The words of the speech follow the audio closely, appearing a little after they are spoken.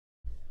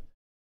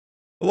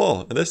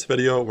Hello, in this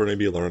video we're going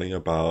to be learning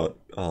about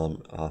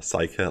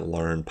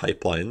scikit-learn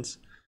pipelines.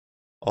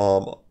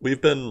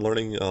 We've been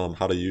learning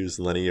how to use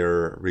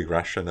linear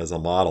regression as a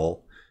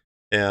model,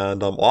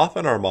 and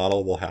often our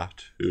model will have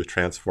to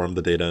transform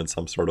the data in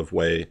some sort of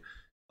way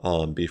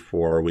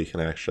before we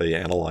can actually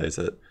analyze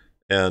it.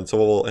 And so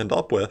what we'll end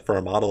up with for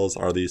our models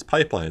are these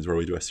pipelines where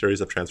we do a series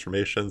of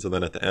transformations, and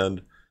then at the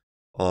end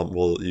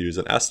we'll use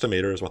an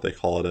estimator, is what they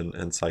call it in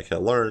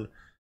scikit-learn,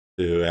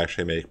 to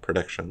actually make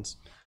predictions.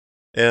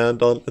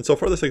 And so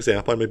for this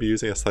example, I'm going to be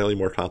using a slightly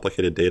more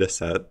complicated data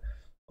set.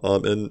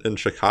 In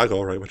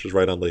Chicago, right, which is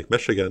right on Lake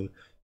Michigan,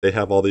 they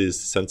have all these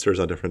sensors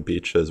on different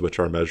beaches which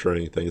are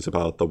measuring things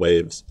about the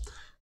waves.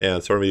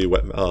 And so we're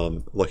going to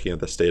be looking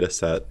at this data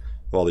set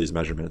of all these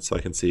measurements. So I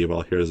can see,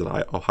 well, here's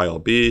an Ohio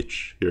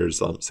beach,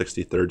 here's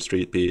 63rd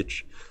Street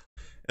Beach.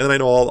 And then I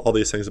know all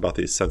these things about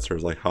these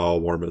sensors, like how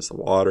warm is the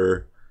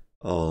water,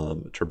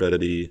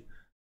 turbidity,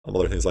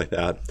 other things like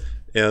that.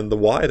 And the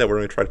y that we're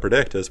going to try to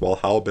predict is, well,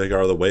 how big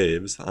are the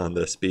waves on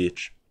this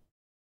beach?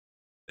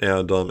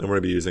 And we're going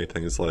to be using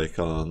things like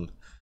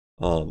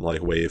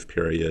wave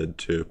period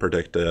to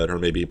predict it, or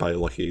maybe by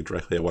looking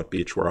directly at what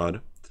beach we're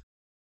on.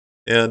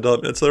 And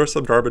so there's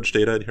some garbage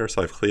data in here,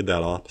 so I've cleaned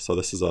that up. So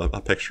this is a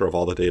picture of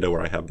all the data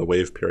where I have the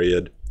wave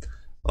period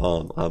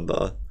on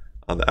the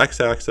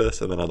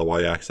x-axis, and then on the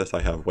y-axis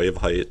I have wave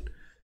height.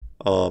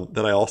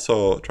 Then I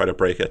also try to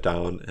break it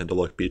down and to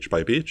look beach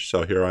by beach.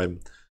 So here I'm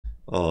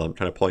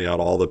kind of pulling out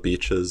all the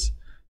beaches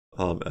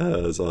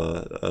as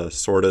a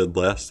sorted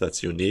list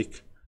that's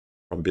unique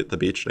from the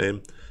beach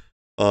name.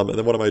 And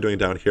then what am I doing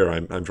down here?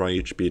 I'm drawing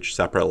each beach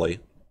separately.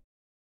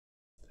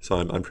 So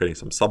I'm creating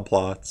some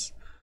subplots,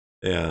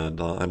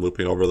 and I'm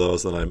looping over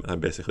those, and I'm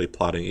basically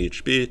plotting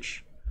each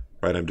beach,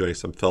 right? I'm doing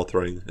some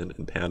filtering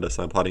in Pandas.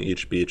 I'm plotting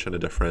each beach in a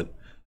different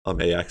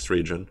AX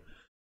region.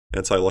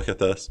 And so I look at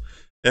this.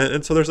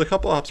 And so there's a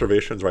couple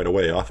observations right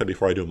away. Often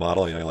before I do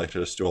modeling, I like to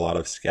just do a lot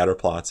of scatter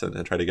plots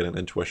and try to get an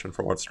intuition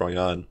for what's going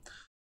on.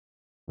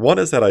 One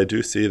is that I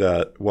do see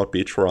that what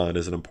beach we're on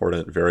is an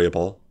important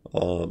variable.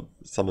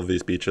 Some of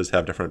these beaches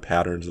have different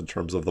patterns in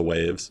terms of the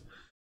waves.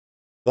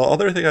 The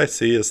other thing I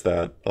see is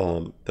that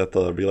that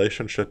the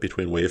relationship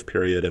between wave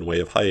period and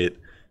wave height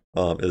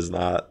is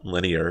not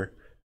linear.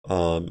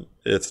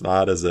 It's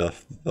not as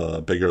if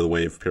the bigger the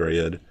wave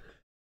period,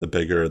 the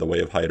bigger the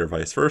wave height, or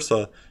vice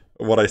versa.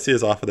 What I see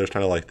is often there's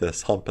kind of like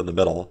this hump in the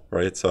middle,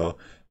 right? So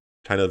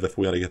kind of if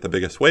we want to get the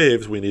biggest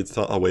waves, we need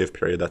a wave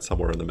period that's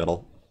somewhere in the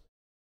middle.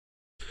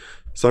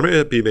 So I'm going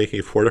to be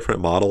making 4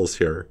 different models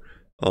here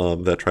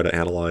that try to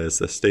analyze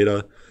this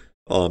data.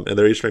 And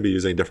they're each going to be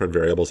using different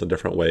variables in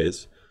different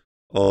ways.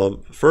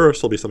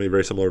 First will be something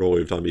very similar to what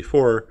we've done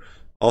before.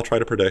 I'll try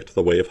to predict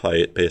the wave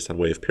height based on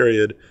wave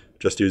period,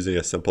 just using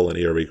a simple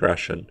linear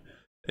regression.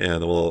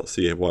 And then we'll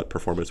see what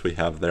performance we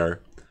have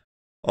there.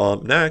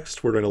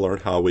 Next, we're going to learn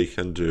how we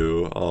can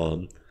do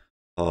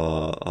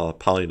a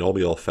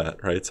polynomial fit,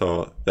 right?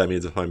 So that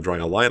means if I'm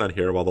drawing a line on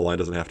here, well, the line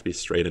doesn't have to be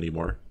straight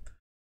anymore.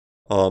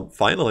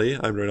 Finally,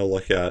 I'm going to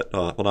look at,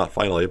 well, not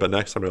finally, but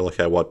next I'm going to look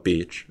at what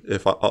beach.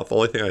 If the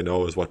only thing I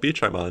know is what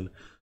beach I'm on,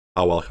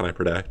 how well can I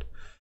predict?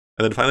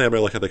 And then finally, I'm going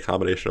to look at the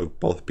combination of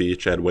both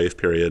beach and wave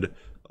period,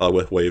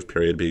 with wave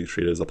period being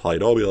treated as a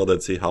polynomial,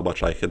 then see how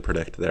much I can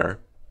predict there.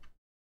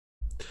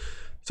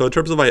 So in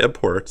terms of my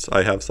imports,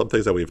 I have some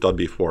things that we've done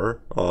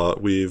before.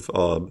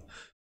 The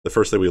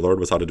first thing we learned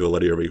was how to do a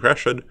linear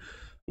regression.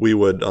 We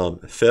would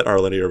fit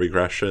our linear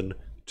regression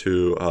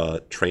to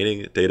a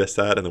training data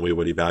set, and then we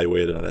would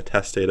evaluate it on a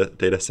test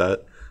data set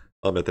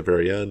at the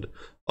very end.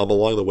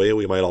 Along the way,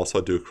 we might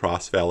also do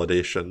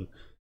cross-validation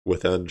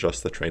within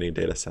just the training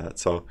data set.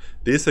 So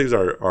these things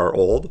are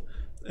old,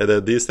 and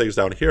then these things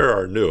down here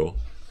are new,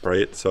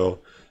 right? So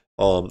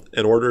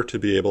in order to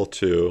be able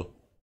to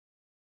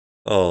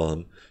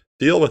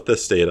deal with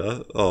this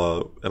data,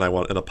 and I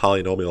want in a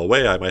polynomial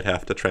way, I might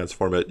have to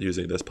transform it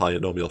using this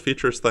polynomial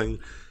features thing.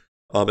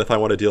 If I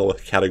want to deal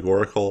with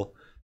categorical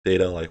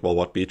data, like, well,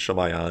 what beach am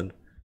I on?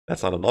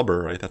 That's not a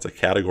number, right? That's a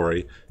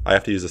category. I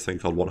have to use this thing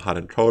called one-hot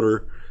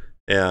encoder,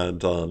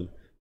 and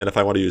if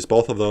I want to use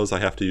both of those,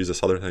 I have to use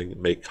this other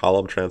thing, make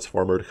column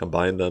transformer, to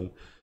combine them.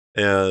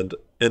 And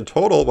in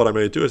total, what I'm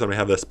going to do is I'm going to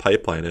have this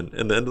pipeline, and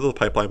in the end of the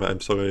pipeline, I'm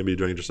still going to be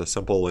doing just a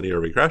simple linear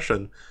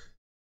regression.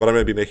 But I'm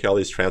going to be making all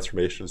these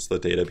transformations to the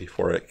data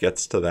before it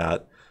gets to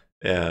that,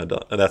 and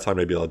that's how I'm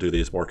going to be able to do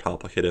these more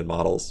complicated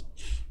models.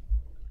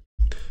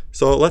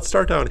 So let's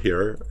start down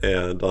here,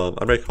 and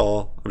I'm just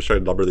going to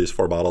number these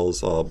 4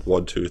 models,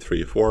 1, 2,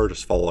 3, 4,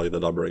 just following the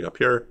numbering up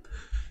here.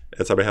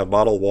 And so I'm going to have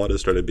model 1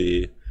 is going to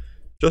be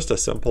just a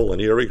simple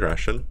linear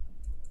regression,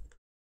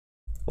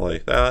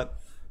 like that.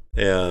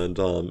 And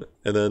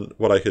then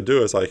what I could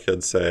do is I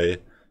could say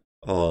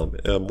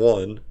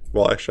M1,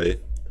 well, actually,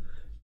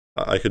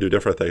 I could do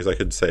different things. I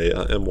could say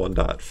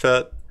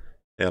m1.fit,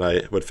 and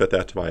I would fit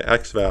that to my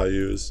x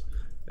values,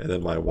 and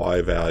then my y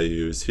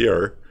values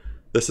here.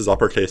 This is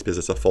uppercase because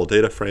it's a full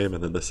data frame,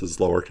 and then this is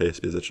lowercase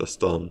because it's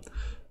just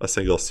a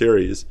single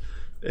series.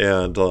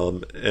 And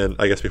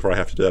I guess before I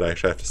have to do that, I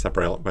actually have to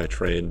separate out my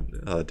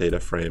train data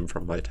frame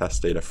from my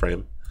test data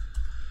frame.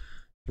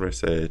 I'm going to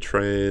say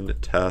train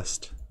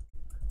test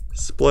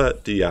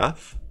split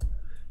df,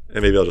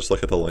 and maybe I'll just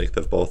look at the length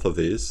of both of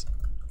these.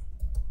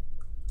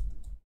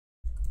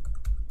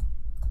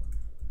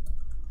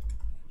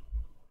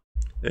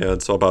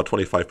 And so about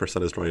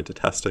 25% is going to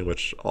testing,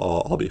 which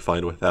I'll be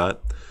fine with that.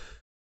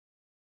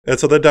 And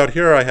so then down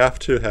here I have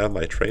to have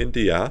my train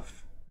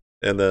df,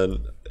 and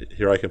then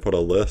here I can put a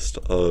list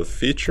of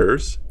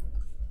features,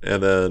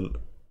 and then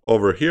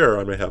over here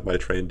I'm going to have my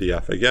train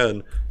df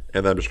again,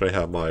 and then I'm just going to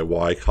have my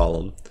y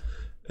column.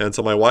 And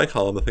so my y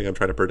column, the thing I'm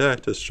trying to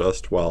predict is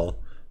just, well,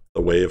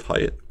 the wave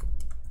height,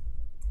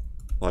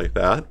 like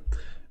that.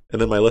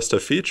 And then my list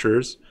of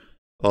features,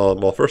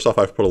 well, first off,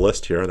 I've put a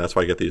list here, and that's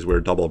why I get these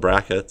weird double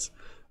brackets.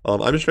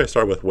 I'm just going to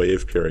start with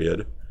wave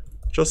period,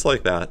 just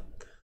like that.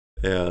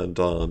 And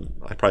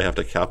I probably have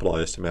to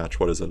capitalize to match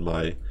what is in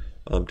my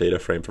data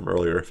frame from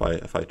earlier if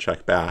I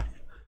check back.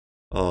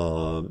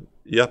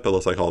 Yep, it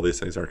looks like all these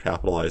things are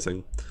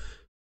capitalizing.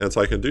 And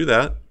so I can do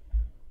that.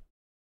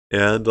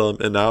 And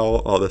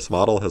now this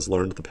model has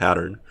learned the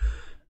pattern.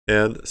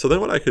 And so then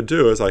what I could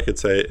do is I could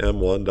say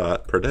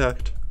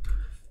m1.predict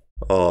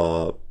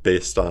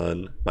based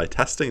on my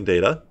testing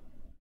data.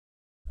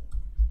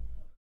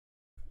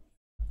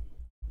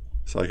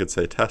 So I could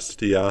say test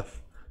df,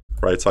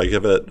 right? So I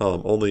give it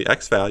only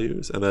x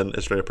values, and then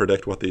it's going to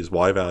predict what these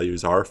y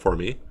values are for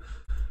me.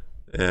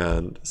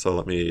 And so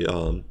let me,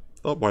 oh,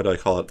 why did I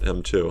call it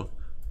m2,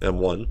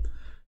 m1?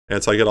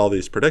 And so I get all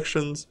these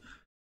predictions,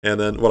 and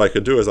then what I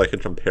could do is I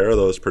could compare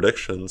those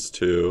predictions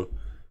to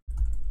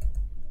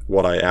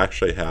what I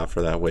actually have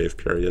for that wave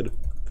period,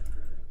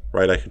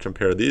 right? I can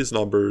compare these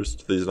numbers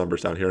to these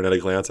numbers down here, and at a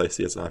glance I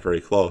see it's not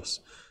very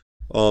close.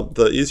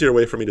 The easier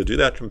way for me to do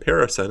that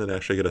comparison and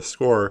actually get a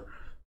score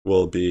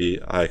will be,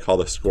 I call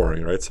this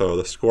scoring, right? So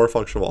the score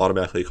function will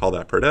automatically call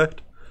that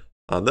predict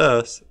on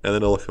this, and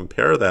then it'll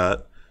compare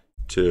that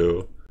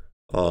to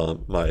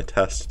my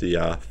test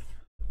df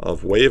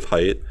of wave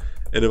height,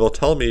 and it will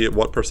tell me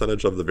what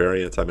percentage of the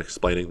variance I'm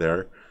explaining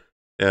there.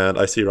 And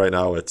I see right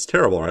now it's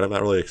terrible, right? I'm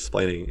not really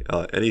explaining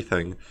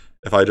anything.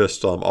 If I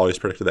just always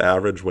predicted the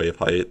average wave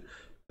height,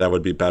 that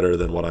would be better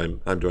than what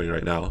I'm doing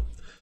right now.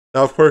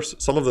 Now, of course,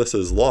 some of this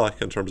is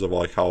luck in terms of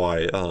like how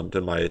I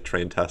did my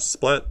train test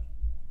split.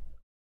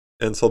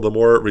 And so the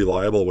more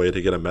reliable way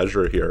to get a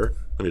measure here,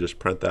 let me just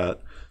print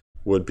that,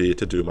 would be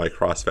to do my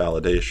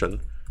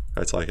cross-validation.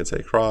 Right, so I can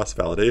say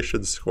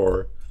cross-validation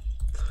score.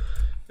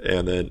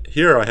 And then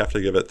here I have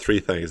to give it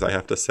three things. I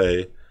have to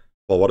say,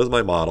 well, what is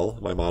my model?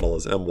 My model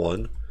is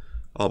M1.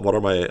 What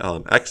are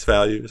my X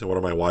values and what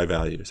are my Y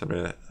values? I'm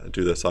going to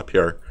do this up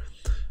here.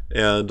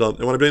 And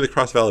when I'm doing the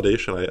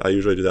cross-validation, I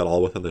usually do that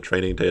all within the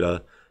training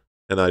data.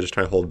 And I just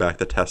try to hold back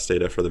the test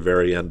data for the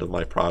very end of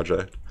my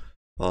project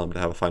to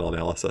have a final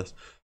analysis.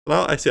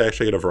 Now I see I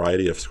actually get a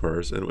variety of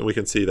scores, and we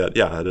can see that,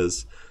 yeah, it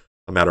is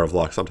a matter of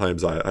luck.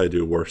 Sometimes I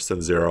do worse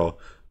than 0.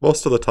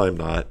 Most of the time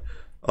not.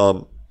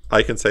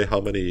 I can say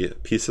how many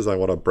pieces I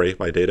want to break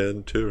my data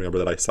into. Remember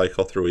that I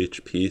cycle through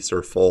each piece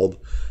or fold,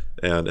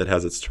 and it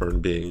has its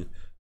turn being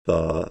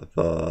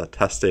the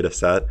test data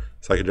set.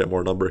 So I can get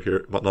more numbers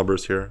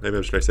here. Maybe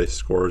I'm just going to say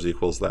scores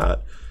equals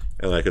that,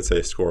 and I could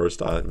say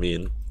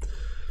scores.mean.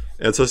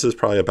 And so this is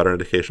probably a better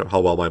indication of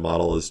how well my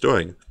model is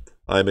doing.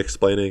 I'm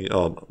explaining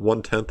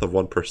 1/10 of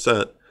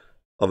 1%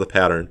 of the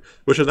pattern,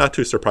 which is not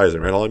too surprising,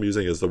 right? All I'm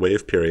using is the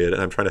wave period,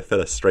 and I'm trying to fit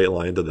a straight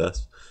line to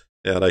this.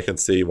 And I can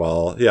see,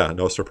 well, yeah,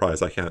 no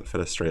surprise, I can't fit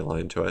a straight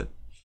line to it.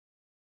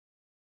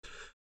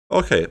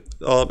 Okay,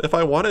 if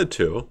I wanted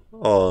to,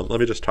 let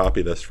me just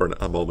copy this for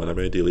a moment. I'm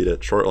going to delete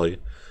it shortly.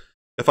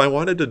 If I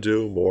wanted to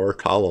do more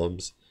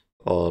columns,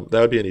 that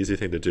would be an easy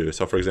thing to do.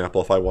 So for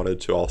example, if I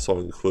wanted to also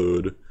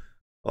include,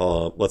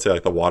 let's say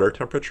like the water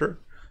temperature,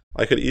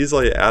 I could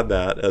easily add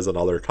that as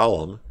another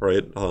column,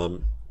 right?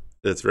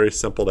 It's very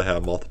simple to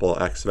have multiple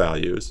X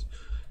values,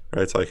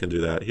 right? So I can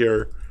do that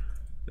here,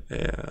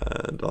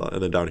 and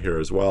then down here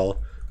as well,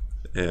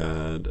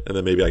 and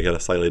then maybe I get a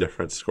slightly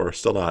different score.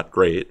 Still not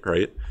great,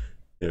 right?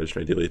 Maybe I'm just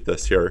going to delete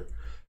this here,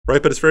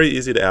 right? But it's very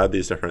easy to add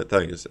these different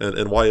things.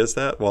 And why is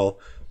that? Well,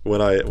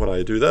 when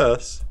I do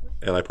this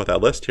and I put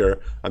that list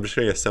here, I'm just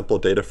getting a simple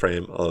data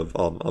frame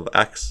of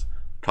X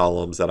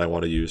columns that I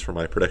want to use for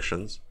my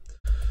predictions.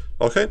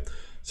 Okay.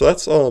 So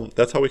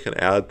that's how we can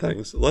add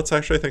things. Let's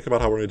actually think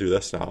about how we're going to do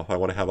this now. If I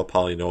want to have a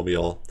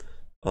polynomial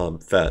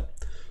fit.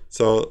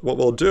 So what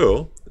we'll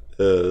do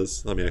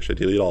is, let me actually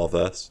delete all of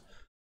this.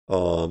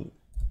 I'm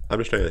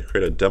just going to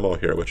create a demo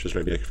here, which is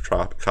going to be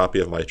a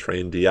copy of my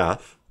train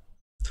df.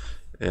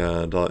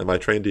 And in my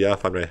train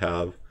df, I'm going to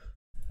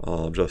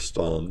have just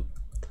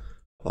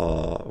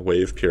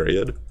wave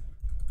period.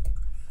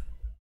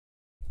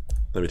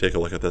 Let me take a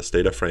look at this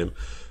data frame.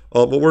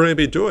 What we're going to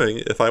be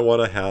doing, if I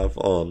want to have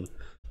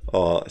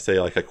say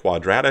like a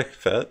quadratic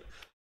fit,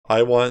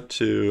 I want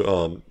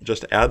to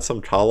just add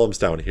some columns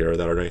down here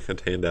that are going to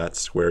contain that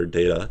squared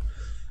data.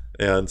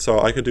 And so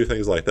I could do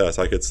things like this.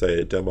 I could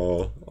say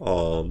demo,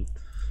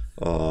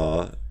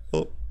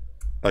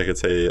 I could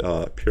say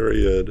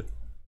period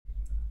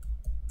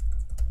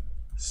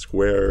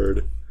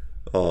squared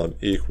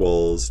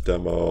equals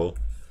demo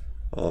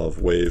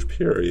of wave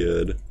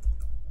period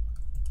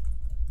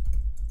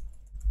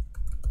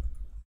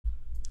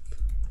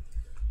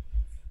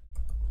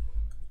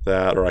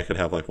that, or I could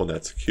have like one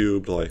that's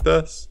cubed like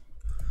this.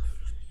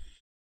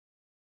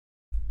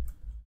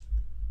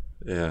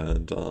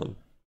 And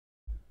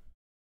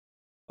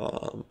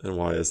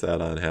why is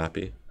that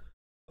unhappy?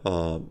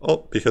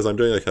 Oh, because I'm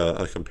doing like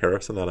a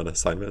comparison, not an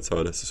assignment, so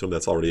I just assume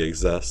that's already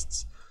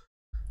exists.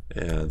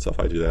 And so if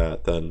I do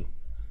that, then,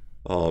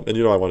 and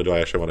you know what I want to do, I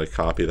actually want to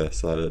copy this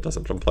so that it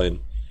doesn't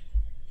complain.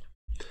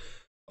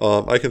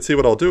 I can see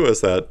what I'll do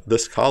is that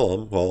this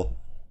column, well,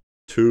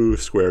 2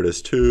 squared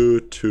is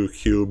 2, 2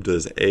 cubed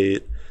is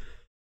 8,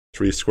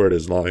 3 squared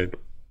is 9,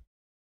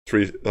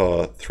 3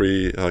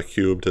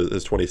 cubed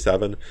is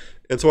 27.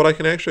 And so what I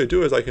can actually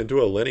do is I can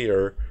do a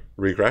linear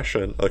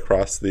regression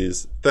across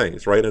these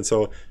things, right? And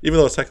so even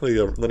though it's technically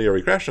a linear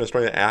regression, it's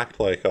trying to act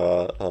like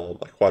a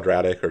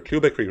quadratic or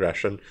cubic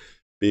regression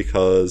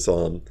because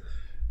I'm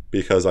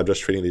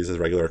just treating these as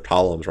regular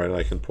columns, right? And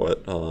I can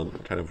put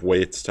kind of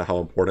weights to how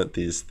important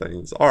these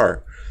things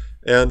are.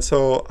 And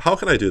so how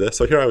can I do this?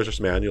 So here I was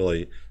just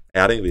manually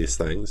adding these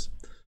things.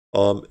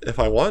 If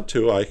I want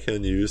to, I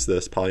can use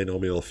this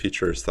polynomial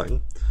features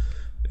thing.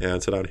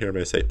 And so down here I'm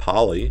going to say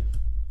poly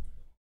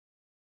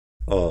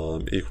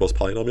equals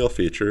polynomial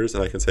features,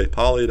 and I can say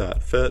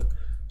poly.fit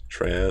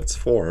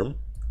transform.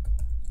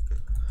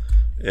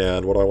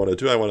 And what I want to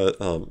do, I want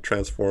to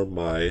transform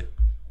my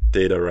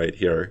data right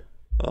here.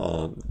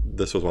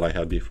 This was what I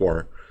had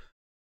before.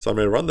 So I'm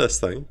going to run this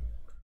thing,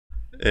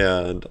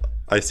 and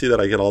I see that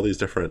I get all these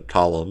different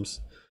columns.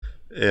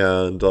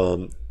 And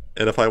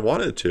if I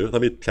wanted to,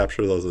 let me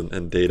capture those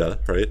in data,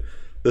 right?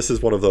 This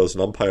is one of those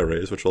NumPy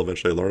arrays, which we'll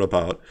eventually learn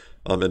about.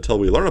 Until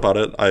we learn about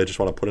it, I just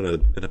want to put in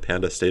a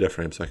pandas data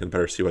frame so I can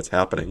better see what's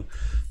happening.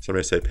 So I'm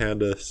going to say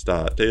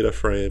pandas.data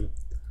frame,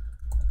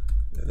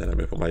 and then I'm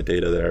going to put my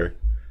data there.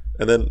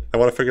 And then I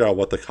want to figure out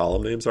what the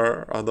column names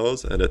are on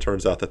those, and it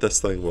turns out that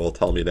this thing will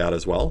tell me that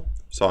as well.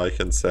 So I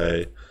can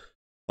say,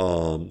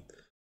 I'm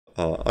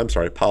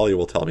sorry, poly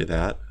will tell me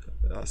that.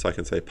 So I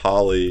can say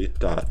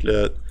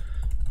poly.get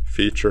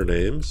feature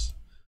names,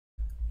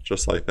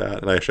 just like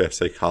that. And I actually have to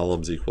say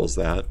columns equals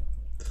that.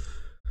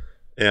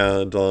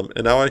 And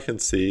now I can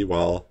see,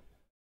 well,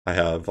 I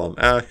have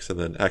x and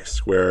then x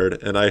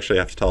squared, and I actually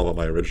have to tell what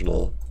my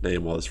original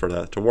name was for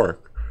that to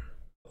work.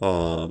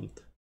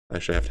 I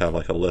actually have to have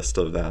like a list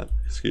of that,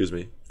 excuse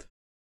me.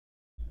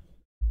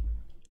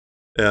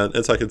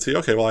 And so I can see,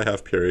 okay, well, I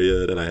have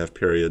period and I have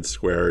period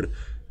squared.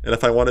 And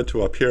if I wanted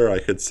to up here, I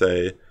could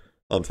say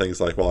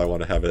things like, well, I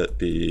want to have it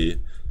be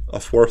a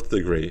 4th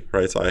degree,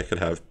 right? So I could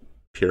have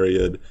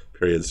period,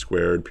 period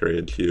squared,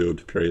 period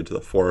cubed, period to the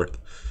 4th.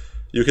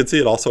 You can see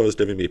it also is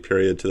giving me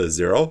period to the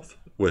 0th,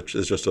 which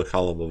is just a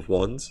column of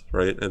 1s,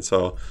 right? And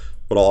so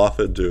what I'll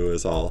often do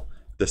is I'll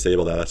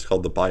disable that. It's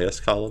called the bias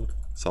column.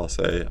 So I'll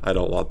say, I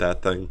don't want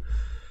that thing.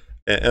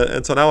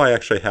 And so now I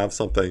actually have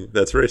something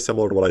that's very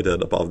similar to what I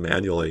did above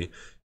manually.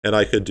 And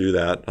I could do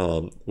that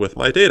with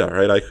my data,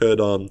 right? I could,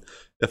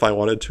 if I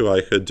wanted to,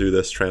 I could do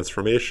this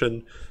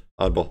transformation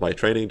on both my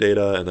training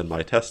data and then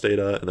my test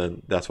data, and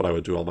then that's what I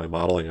would do all my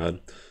modeling on.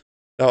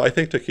 Now, I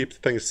think to keep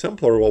things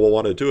simpler, what we'll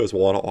want to do is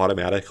we'll want to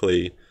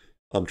automatically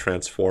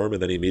transform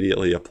and then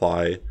immediately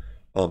apply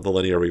the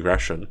linear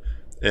regression.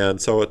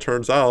 And so it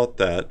turns out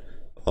that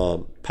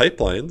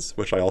pipelines,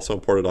 which I also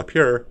imported up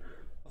here,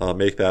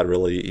 make that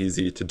really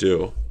easy to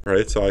do,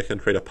 right? So I can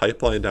create a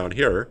pipeline down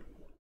here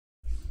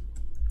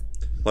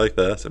like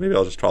this, and maybe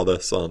I'll just draw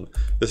this.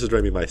 This is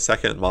going to be my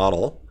second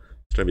model.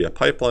 It's going to be a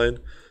pipeline,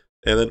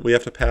 and then we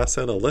have to pass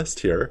in a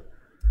list here.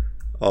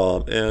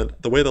 And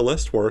the way the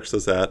list works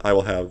is that I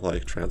will have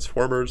like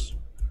transformers,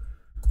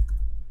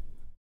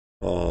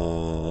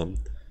 and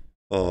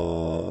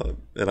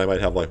I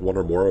might have like one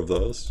or more of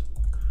those.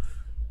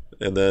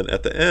 And then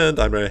at the end,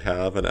 I'm going to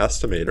have an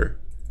estimator.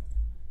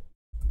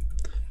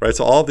 Right,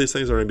 so all of these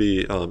things are going to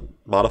be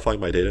modifying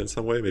my data in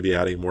some way, maybe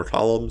adding more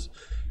columns.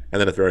 And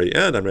then at the very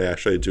end, I'm going to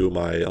actually do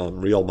my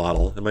real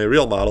model. And my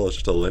real model is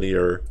just a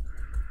linear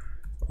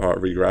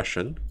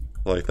regression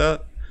like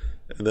that.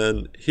 And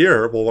then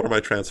here, well, what are my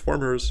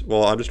transformers?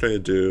 Well, I'm just going to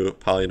do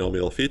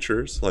polynomial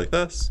features like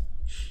this.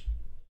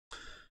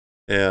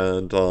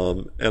 And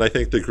I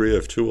think degree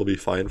of 2 will be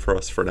fine for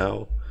us for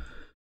now.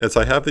 And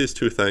so I have these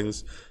two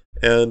things.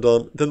 And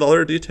then the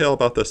other detail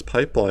about this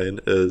pipeline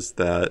is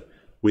that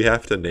we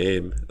have to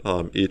name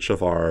each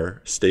of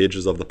our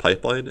stages of the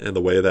pipeline, and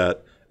the way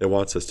that it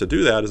wants us to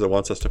do that is it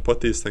wants us to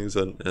put these things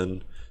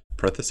in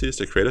parentheses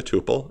to create a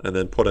tuple, and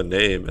then put a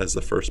name as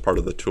the first part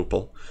of the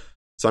tuple.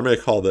 So I'm going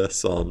to call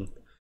this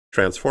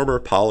transformer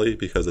poly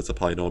because it's a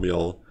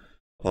polynomial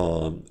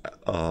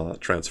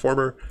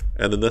transformer,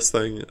 and then this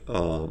thing,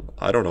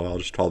 I don't know, I'll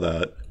just call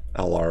that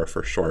LR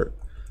for short,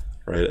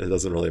 right? It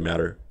doesn't really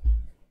matter.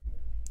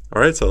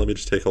 All right, so let me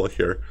just take a look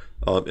here.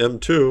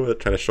 M2, it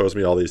kind of shows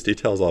me all these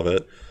details of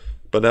it,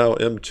 but now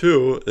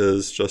M2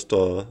 is just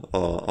a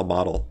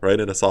model, right?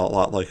 And it's a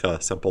lot like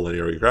a simple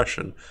linear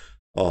regression.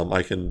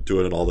 I can do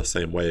it in all the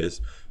same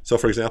ways. So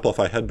for example, if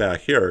I head back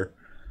here,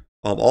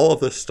 all of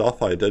this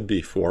stuff I did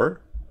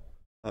before.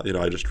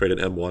 I just created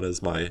M1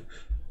 as my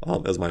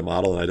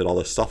model, and I did all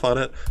this stuff on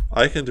it.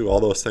 I can do all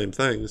those same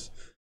things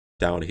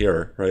down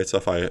here, right? So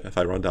if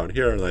I run down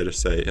here and I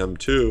just say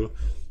M2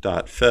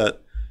 dot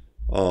fit,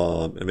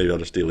 and maybe I'll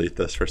just delete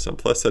this for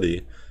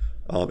simplicity.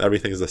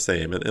 Everything's the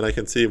same, and I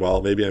can see,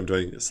 well, maybe I'm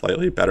doing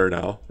slightly better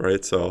now,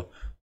 right? So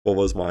what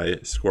was my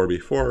score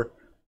before?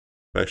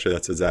 Actually,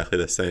 that's exactly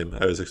the same.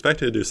 I was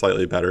expecting to do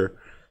slightly better,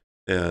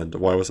 and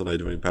why wasn't I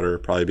doing better?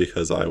 Probably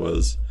because I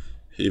was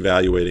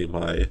evaluating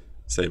my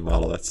same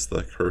model. That's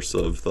the curse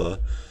of the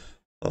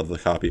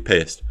copy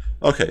paste.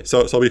 Okay,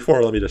 so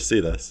before, let me just see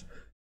this.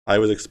 I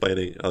was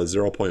explaining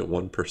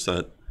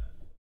 0.1%,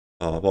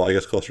 well, I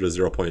guess closer to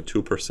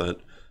 0.2%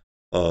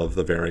 of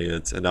the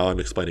variance, and now I'm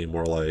explaining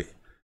more like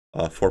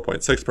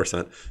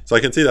 4.6%. So I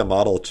can see that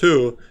model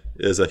 2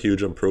 is a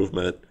huge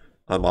improvement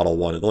on model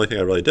 1. And the only thing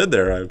I really did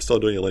there, I'm still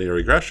doing a linear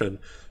regression,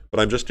 but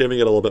I'm just giving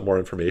it a little bit more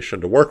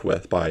information to work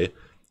with by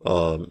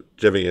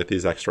giving it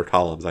these extra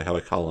columns. I have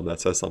a column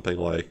that says something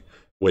like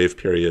wave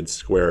period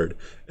squared.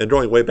 And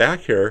drawing way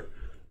back here,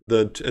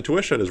 the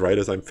intuition is right,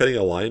 as I'm fitting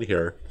a line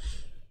here,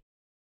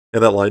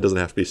 and that line doesn't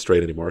have to be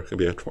straight anymore. It can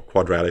be a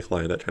quadratic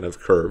line that kind of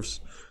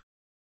curves.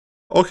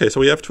 Okay, so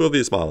we have 2 of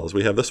these models.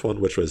 We have this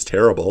one, which was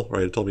terrible,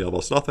 right? It told me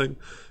almost nothing.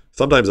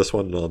 Sometimes this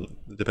one,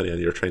 depending on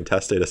your trained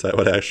test data set,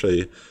 would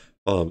actually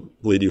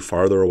lead you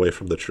farther away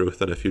from the truth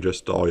than if you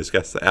just always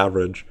guess the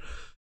average.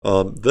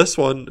 This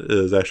one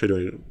is actually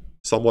doing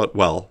somewhat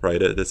well,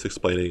 right? It's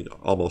explaining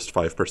almost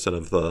 5%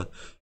 of the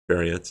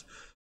variance.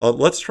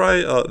 Let's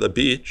try the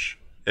beach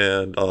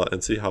and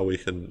see how we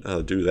can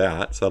do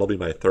that. So that'll be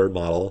my 3rd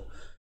model.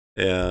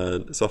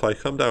 And so if I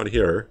come down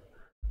here,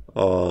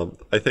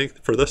 I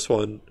think for this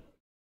one,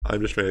 I'm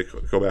just going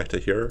to go back to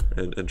here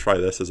and try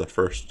this as a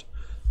first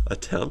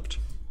attempt.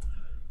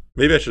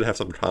 Maybe I should have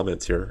some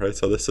comments here, right?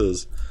 So this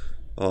is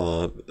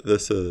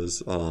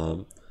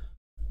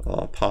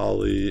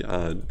poly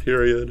on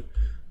period,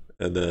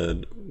 and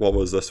then what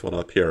was this one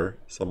up here?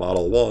 So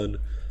model 1,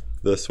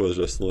 this was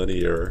just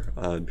linear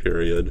on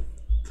period,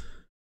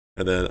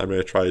 and then I'm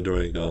going to try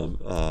doing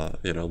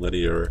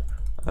linear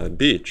on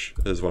beach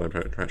is what I'm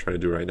trying to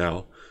do right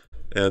now.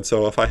 And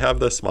so if I have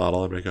this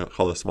model, I'm going to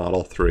call this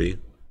model 3.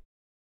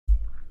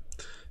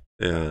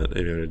 And I'm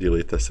going to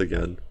delete this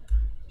again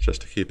just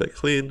to keep it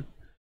clean.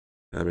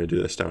 I'm going to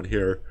do this down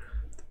here.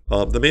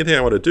 The main thing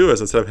I want to do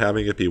is, instead of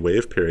having it be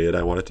wave period,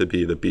 I want it to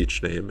be the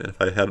beach name. And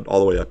if I head all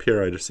the way up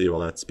here, I just see,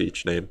 well, that's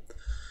beach name.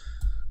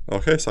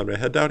 Okay, so I'm going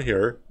to head down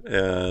here,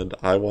 and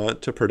I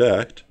want to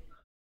predict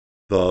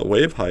the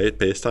wave height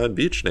based on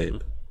beach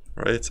name,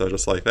 right? So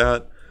just like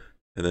that.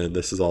 And then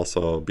this is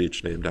also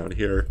beach name down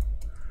here.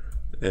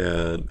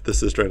 And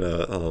this is trying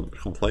to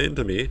complain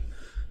to me.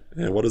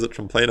 And what does it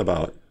complain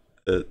about?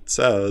 It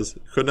says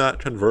could not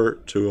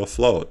convert to a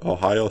float.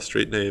 Ohio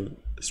street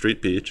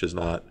beach is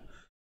not,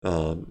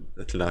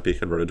 it cannot be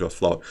converted to a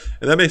float.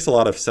 And that makes a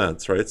lot of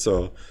sense, right?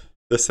 So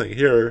this thing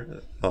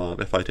here,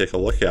 if I take a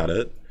look at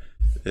it,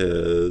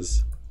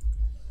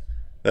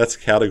 that's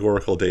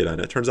categorical data.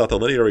 And it turns out the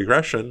linear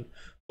regression,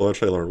 we'll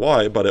eventually learn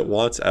why, but it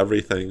wants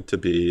everything to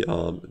be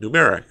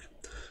numeric.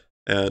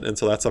 And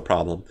so that's a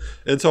problem.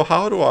 And so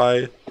how do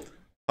I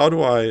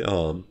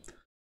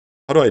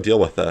deal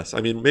with this?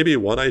 I mean, maybe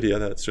one idea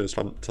that students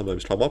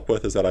sometimes come up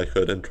with is that I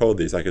could encode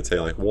these. I could say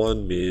like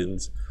 1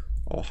 means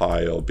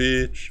Ohio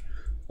Beach,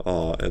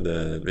 and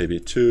then maybe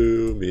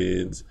 2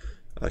 means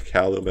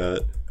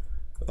Calumet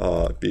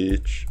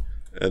Beach,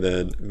 and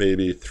then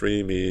maybe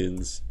 3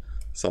 means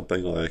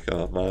something like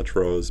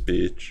Montrose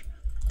Beach.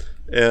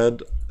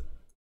 And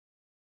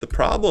the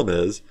problem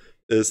is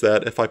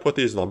that if I put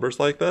these numbers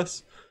like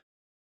this,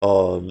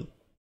 the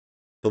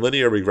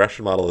linear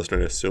regression model is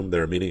going to assume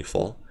they're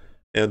meaningful.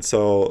 And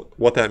so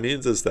what that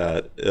means is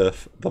that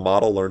if the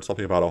model learns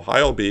something about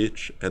Ohio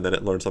Beach and then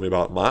it learns something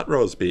about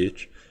Montrose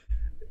Beach,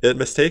 it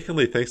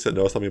mistakenly thinks it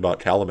knows something about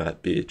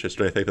Calumet Beach. It's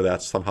going to think that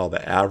that's somehow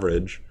the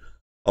average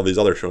of these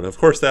other two. And of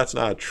course, that's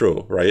not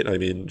true, right? I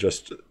mean,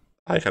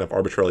 I kind of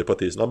arbitrarily put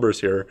these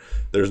numbers here.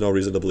 There's no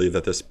reason to believe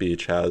that this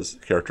beach has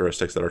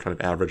characteristics that are kind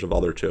of average of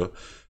other two.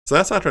 So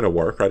that's not going to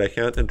work, right? I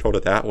can't encode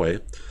it that way.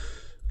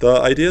 The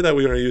idea that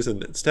we're going to use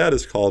instead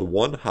is called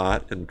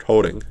one-hot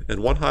encoding. And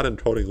one-hot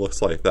encoding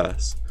looks like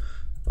this.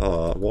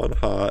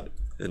 One-hot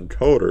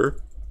encoder.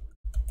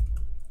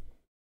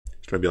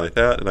 It's going to be like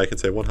that. And I can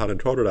say one-hot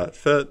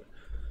encoder.fit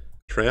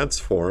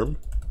transform.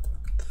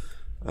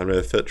 I'm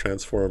going to fit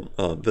transform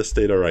this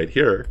data right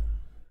here.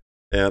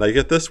 And I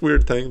get this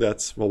weird thing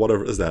that's, well,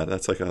 whatever is that?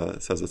 That's like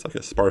it says it's like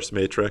a sparse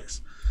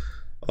matrix.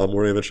 We're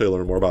going to eventually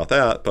learn more about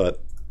that,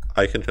 but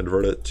I can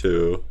convert it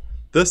to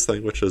this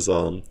thing, which is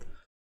a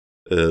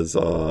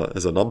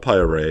NumPy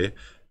array,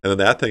 and then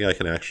that thing I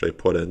can actually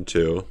put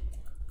into,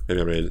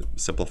 maybe I'm going to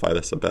simplify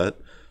this a bit.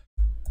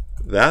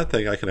 That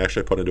thing I can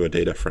actually put into a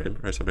data frame,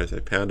 right? So I'm going to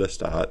say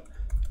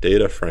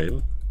pandas.data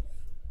frame,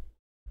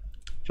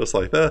 just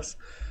like this.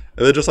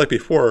 And then just like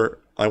before,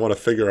 I want to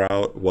figure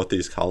out what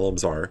these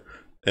columns are.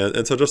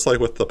 And so just like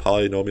with the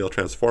polynomial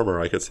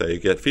transformer, I could say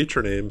get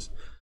feature names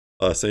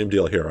same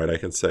deal here, right? I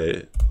can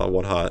say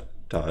one hot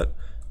dot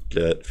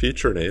get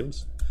feature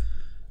names,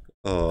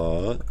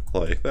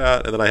 like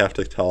that, and then I have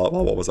to tell it,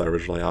 well, what was I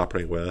originally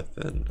operating with,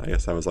 and I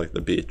guess I was like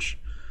the beach.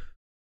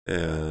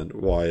 And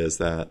why is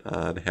that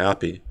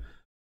unhappy?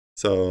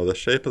 So the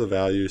shape of the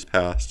values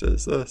passed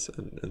is this,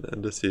 and the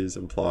indices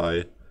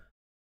imply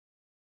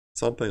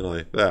something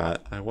like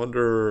that. I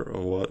wonder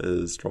what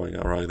is drawing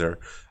out wrong there.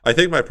 I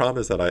think my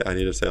problem is that I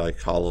need to say like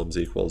columns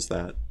equals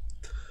that.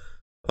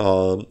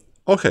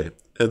 Okay,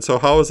 and so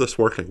how is this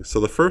working? So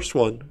the first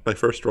one, my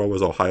first row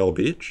was Ohio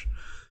Beach.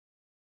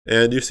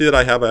 And you see that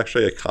I have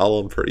actually a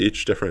column for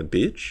each different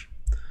beach.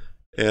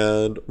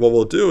 And what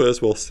we'll do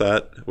is we'll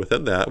set,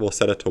 within that, we'll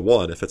set it to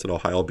 1 if it's an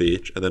Ohio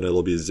Beach, and then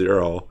it'll be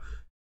 0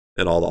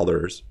 in all the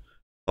others.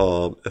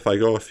 If I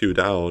go a few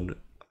down,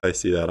 I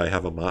see that I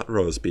have a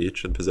Montrose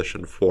Beach in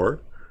position 4,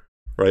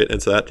 right?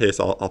 And so in that case,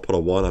 I'll put a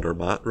 1 under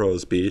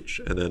Montrose Beach,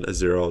 and then a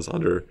 0 is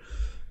under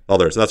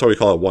others. And that's why we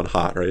call it 1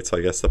 hot, right? So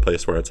I guess the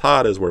place where it's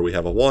hot is where we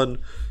have a 1,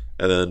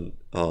 and then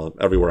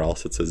everywhere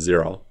else it's a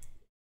 0,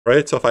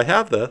 right? So if I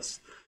have this,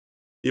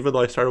 even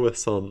though I started with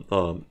some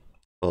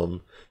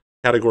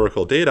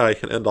categorical data, I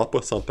can end up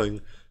with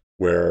something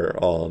where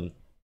I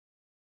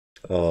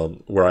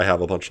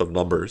have a bunch of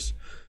numbers.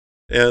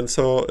 And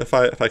so if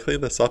I clean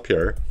this up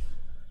here,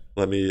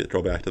 let me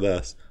go back to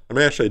this. I'm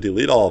going to actually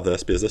delete all of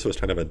this because this was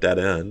kind of a dead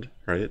end,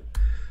 right?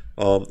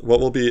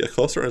 What will be a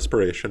closer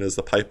inspiration is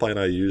the pipeline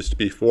I used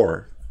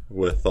before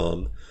with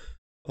the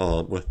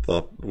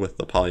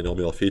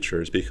polynomial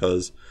features,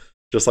 because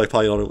just like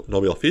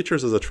polynomial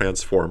features is a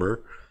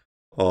transformer,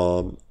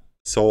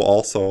 so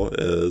also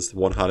is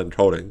one hot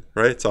encoding,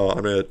 right? So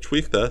I'm going to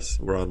tweak this.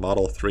 We're on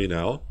model 3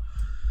 now,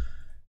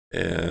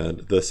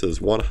 and this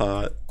is one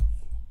hot,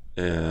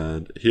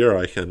 and here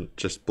I can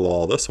just blow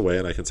all this away,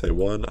 and I can say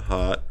one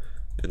hot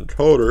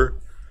encoder,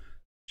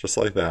 just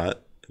like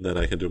that, and then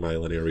I can do my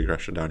linear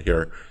regression down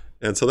here.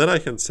 And so then I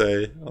can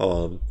say,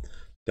 down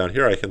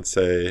here I can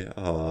say,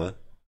 I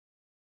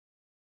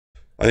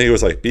think it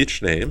was like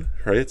beach name,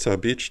 right? So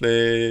beach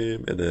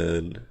name, and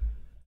then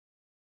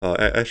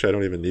actually, I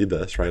don't even need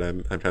this, right?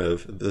 I'm kind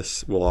of,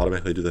 this will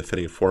automatically do the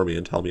fitting for me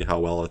and tell me how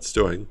well it's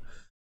doing.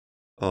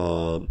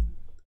 I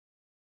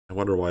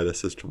wonder why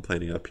this is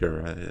complaining up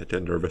here. I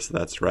get nervous that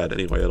that's red.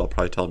 Anyway, it'll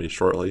probably tell me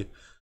shortly.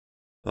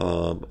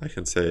 I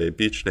can say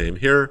beach name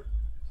here.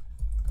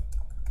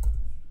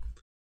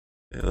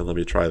 And then let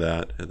me try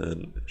that. And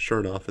then sure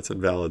enough, it's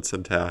invalid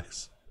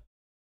syntax.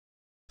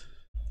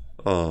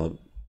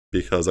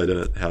 Because I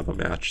didn't have a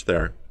match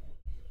there.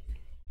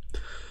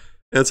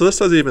 And so this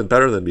does even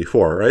better than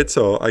before, right?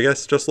 So I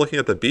guess just looking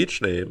at the beach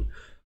name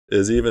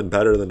is even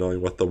better than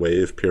knowing what the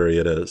wave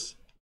period is,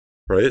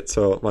 right?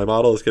 So my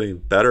model is getting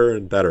better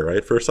and better,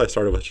 right? First I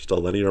started with just a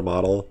linear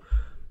model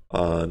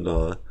on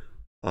the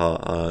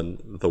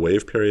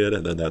wave period,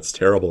 and then that's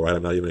terrible, right?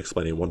 I'm not even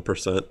explaining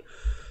 1%.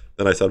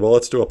 Then I said, well,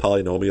 let's do a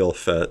polynomial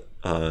fit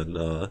on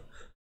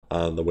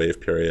the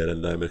wave period,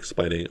 and I'm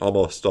explaining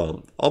almost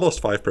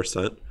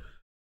 5%,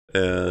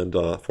 and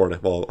about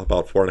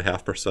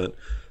 4.5%.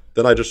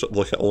 Then I just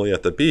look only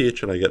at the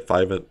beach, and I get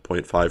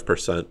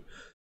 5.5%.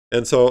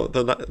 And so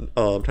the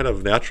kind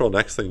of natural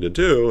next thing to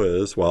do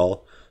is,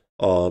 well,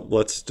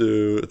 let's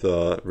do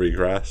the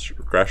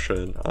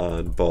regression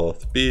on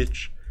both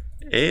beach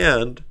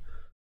and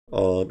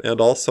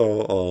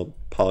also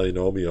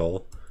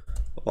polynomial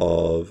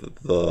of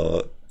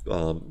the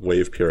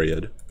wave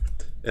period.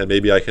 And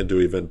maybe I can do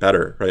even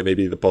better, right?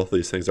 Maybe both of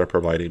these things are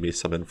providing me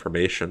some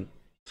information.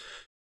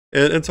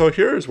 And so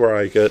here's where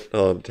I get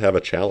to have a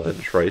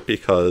challenge, right?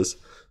 Because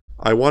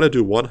I want to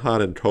do one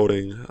hot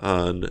encoding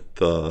on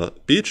the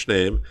beach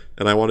name,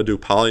 and I want to do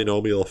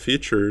polynomial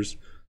features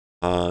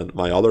on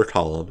my other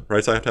column,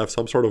 right? So I have to have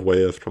some sort of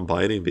way of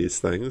combining these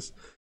things.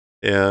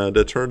 And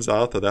it turns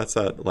out that that's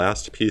that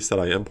last piece that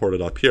I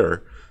imported up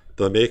here.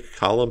 The make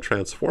column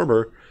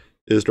transformer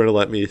is going to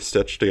let me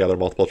stitch together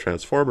multiple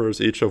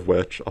transformers, each of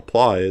which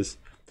applies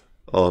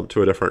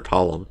to a different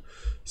column.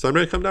 So I'm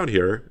going to come down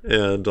here,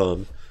 and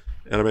I'm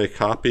going to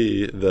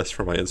copy this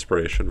from my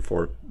inspiration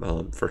for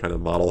kind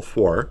of model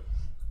 4.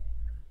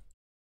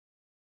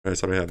 All right,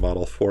 so I'm going to have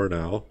model 4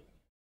 now.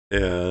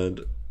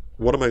 And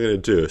what am I going to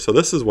do? So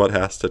this is what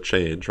has to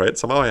change, right?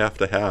 Somehow I have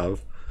to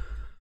have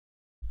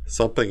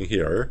something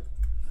here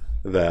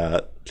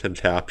that can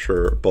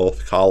capture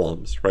both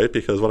columns, right?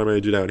 Because what I'm going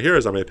to do down here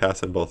is I'm going to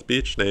pass in both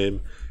beach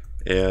name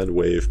and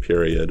wave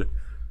period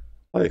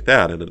like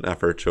that in an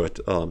effort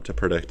to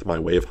predict my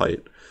wave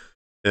height.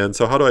 And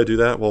so how do I do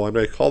that? Well, I'm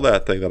going to call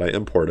that thing that I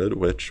imported,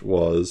 which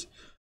was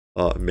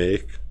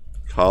make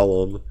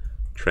column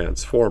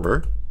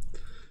transformer.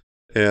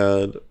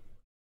 And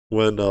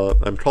when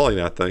I'm calling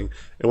that thing,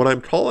 and when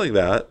I'm calling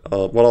that,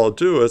 what I'll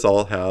do is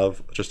I'll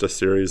have just a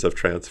series of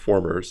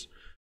transformers.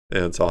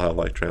 And so I'll have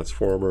like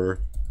transformer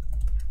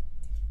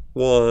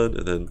 1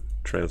 and then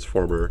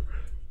transformer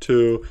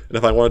 2. And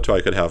if I wanted to,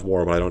 I could have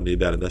more, but I don't need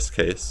that in this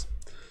case.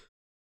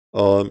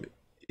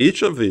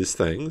 Each of these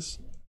things,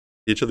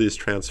 each of these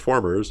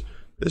transformers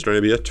is going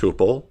to be a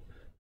tuple,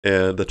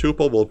 and the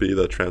tuple will be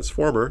the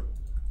transformer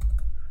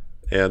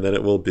and then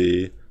it will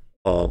be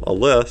a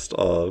list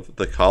of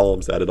the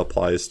columns that it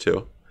applies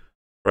to,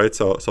 right?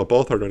 So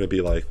both are going to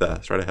be like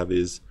this, right? I have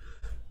these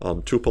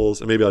tuples,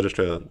 and maybe I'll just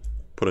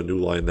put a new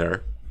line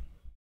there.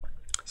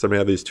 So I'm going to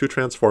have these two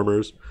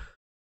transformers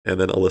and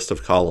then a list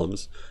of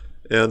columns.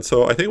 And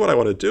so I think what I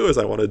want to do is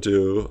I want to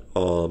do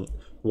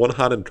one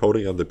hot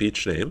encoding on the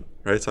beach name,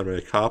 right? So I'm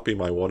going to copy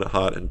my one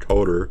hot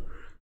encoder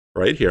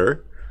right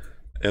here.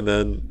 And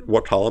then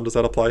what column does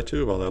that apply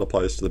to? Well, that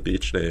applies to the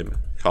beach name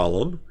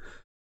column.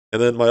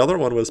 And then my other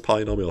one was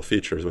polynomial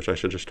features, which I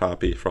should just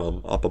copy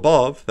from up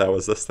above. That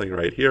was this thing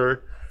right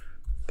here.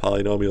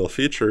 Polynomial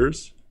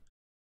features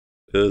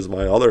is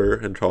my other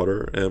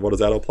encoder. And what does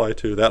that apply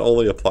to? That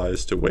only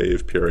applies to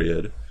wave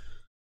period.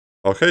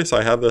 Okay, so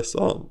I have this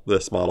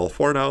this model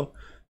 4 now,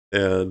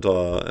 and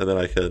then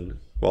I can,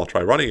 well,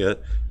 try running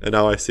it, and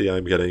now I see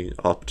I'm getting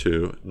up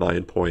to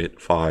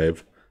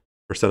 9.5%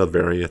 of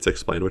variance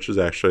explained, which is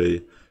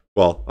actually,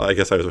 well, I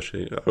guess I wish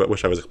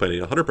I was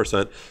explaining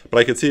 100%, but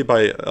I can see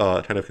by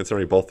kind of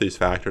considering both these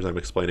factors, I'm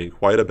explaining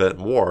quite a bit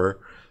more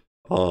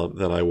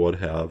than I would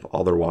have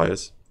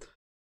otherwise.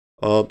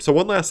 So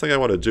one last thing I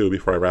want to do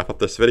before I wrap up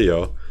this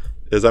video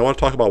is I want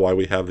to talk about why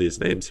we have these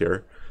names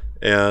here.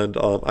 And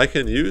I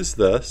can use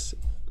this.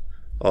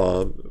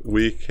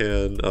 We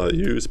can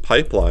use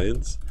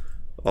pipelines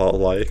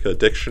like a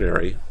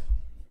dictionary,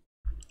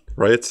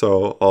 right?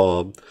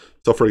 So,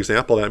 so for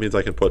example, that means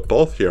I can put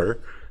both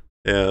here.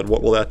 And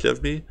what will that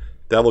give me?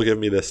 That will give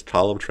me this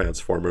column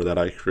transformer that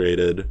I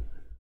created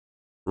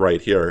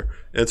right here.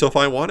 And so if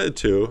I wanted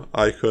to,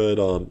 I could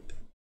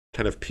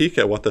kind of peek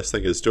at what this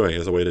thing is doing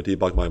as a way to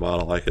debug my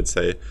model. I could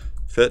say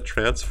fit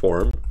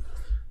transform.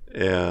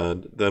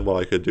 And then what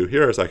I could do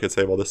here is I could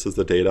say, well, this is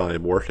the data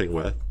I'm working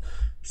with.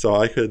 So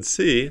I could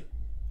see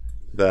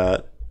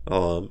that,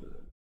 well,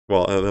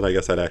 and then I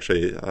guess I'd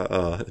actually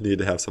need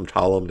to have some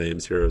column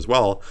names here as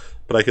well.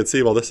 But I could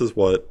see, well, this is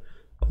what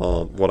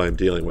I'm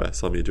dealing with.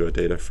 So let me do a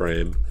data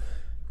frame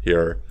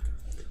here.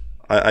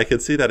 I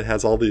could see that it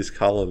has all these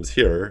columns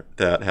here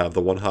that have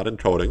the one hot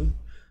encoding.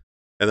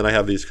 And then I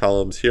have these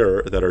columns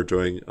here that are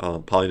doing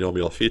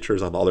polynomial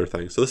features on the other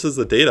things. So this is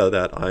the data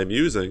that I'm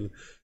using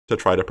to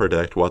try to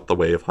predict what the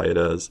wave height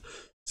is.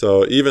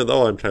 So even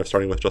though I'm kind of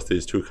starting with just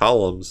these two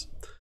columns,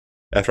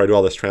 after I do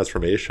all this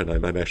transformation,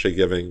 I'm actually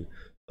giving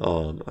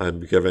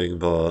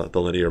the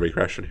linear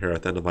regression here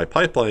at the end of my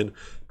pipeline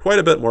quite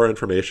a bit more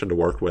information to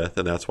work with,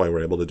 and that's why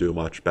we're able to do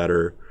much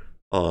better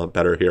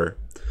here.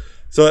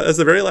 So as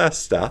the very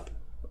last step,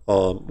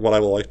 what I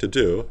would like to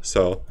do,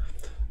 so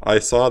I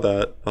saw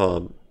that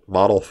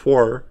model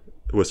 4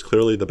 was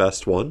clearly the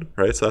best one,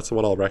 right? So that's the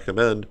one I'll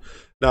recommend.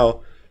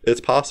 Now, it's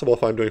possible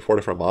if I'm doing 4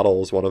 different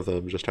models, one of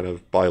them just kind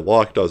of by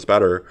luck does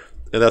better,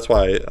 and that's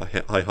why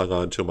I hung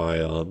on to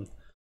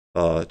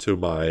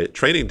my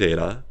training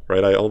data,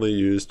 right? I only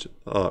used,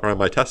 or on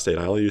my test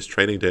data, I only used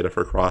training data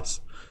for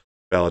cross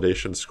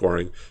validation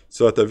scoring.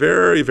 So at the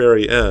very,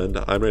 very end,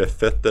 I'm going to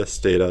fit this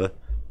data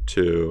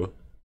to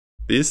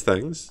these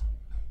things,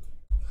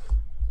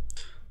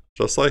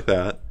 just like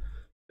that,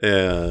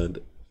 and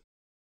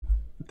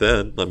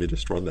then let me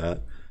just run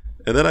that.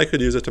 And then I could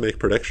use it to make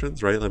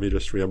predictions, right? Let me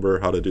just remember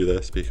how to do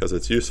this because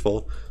it's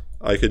useful.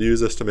 I could use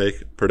this to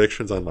make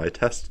predictions on my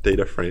test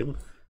data frame,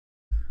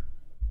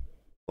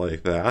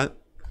 like that.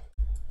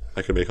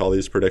 I could make all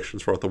these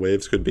predictions for what the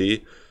waves could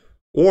be.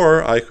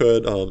 Or I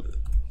could,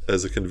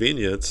 as a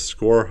convenience,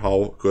 score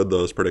how good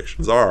those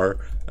predictions are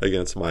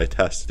against my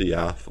test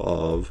DF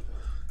of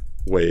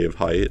wave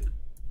height.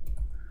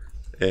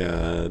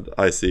 And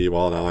I see,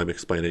 well, now I'm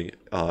explaining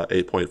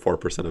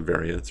 8.4% of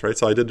variance, right?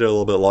 So I did get a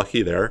little bit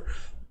lucky there.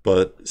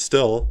 But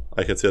still,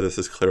 I can see this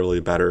is clearly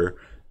better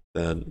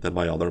than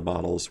my other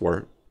models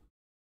were.